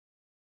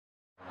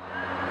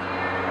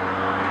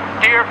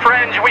Dear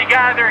friends, we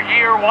gather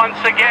here once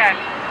again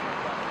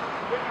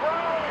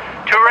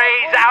to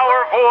raise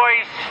our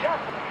voice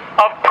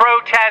of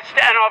protest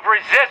and of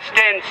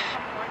resistance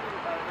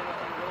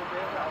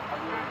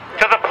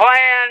to the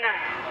plan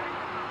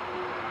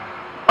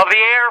of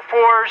the Air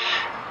Force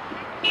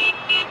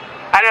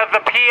and of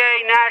the PA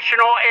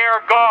National Air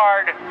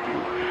Guard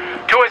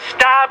to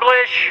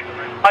establish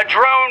a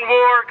drone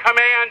war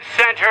command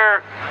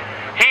center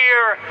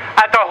here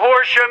at the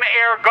Horsham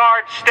Air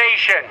Guard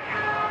Station.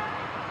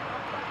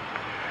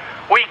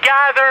 We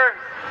gather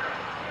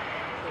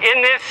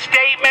in this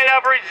statement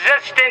of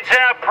resistance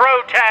and of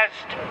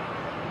protest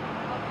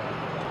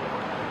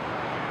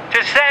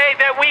to say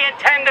that we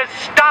intend to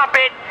stop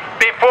it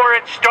before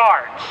it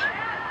starts.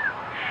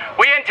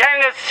 We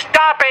intend to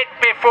stop it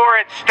before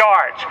it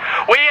starts.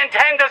 We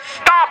intend to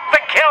stop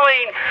the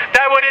killing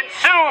that would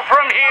ensue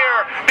from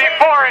here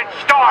before it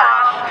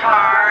starts.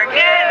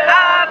 Target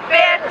a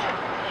bit,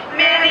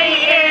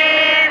 many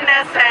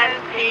innocent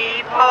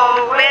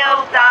people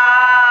will die.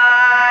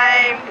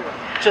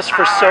 Just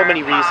for so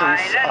many reasons.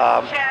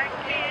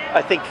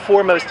 I think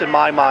foremost in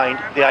my mind,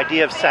 the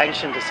idea of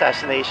sanctioned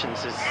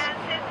assassinations is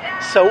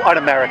so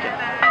un-American.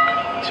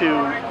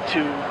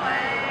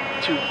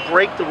 To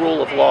break the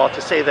rule of law,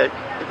 to say that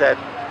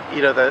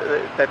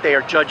they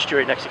are judged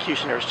during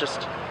execution is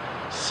just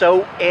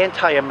so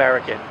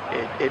anti-American.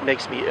 It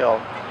makes me ill.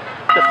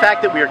 The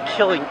fact that we are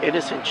killing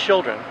innocent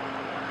children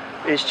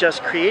is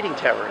just creating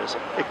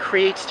terrorism. It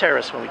creates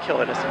terrorism when we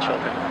kill innocent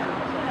children.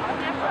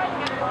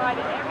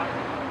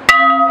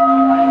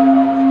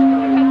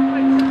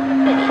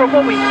 From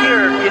what we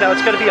hear,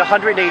 it's going to be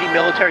 180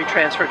 military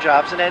transfer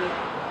jobs and then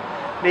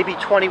maybe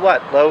 20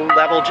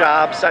 low-level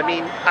jobs. I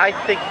mean, I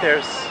think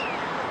there's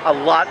a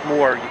lot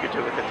more you could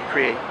do with it to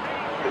create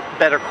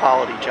better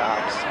quality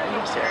jobs in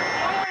this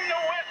area.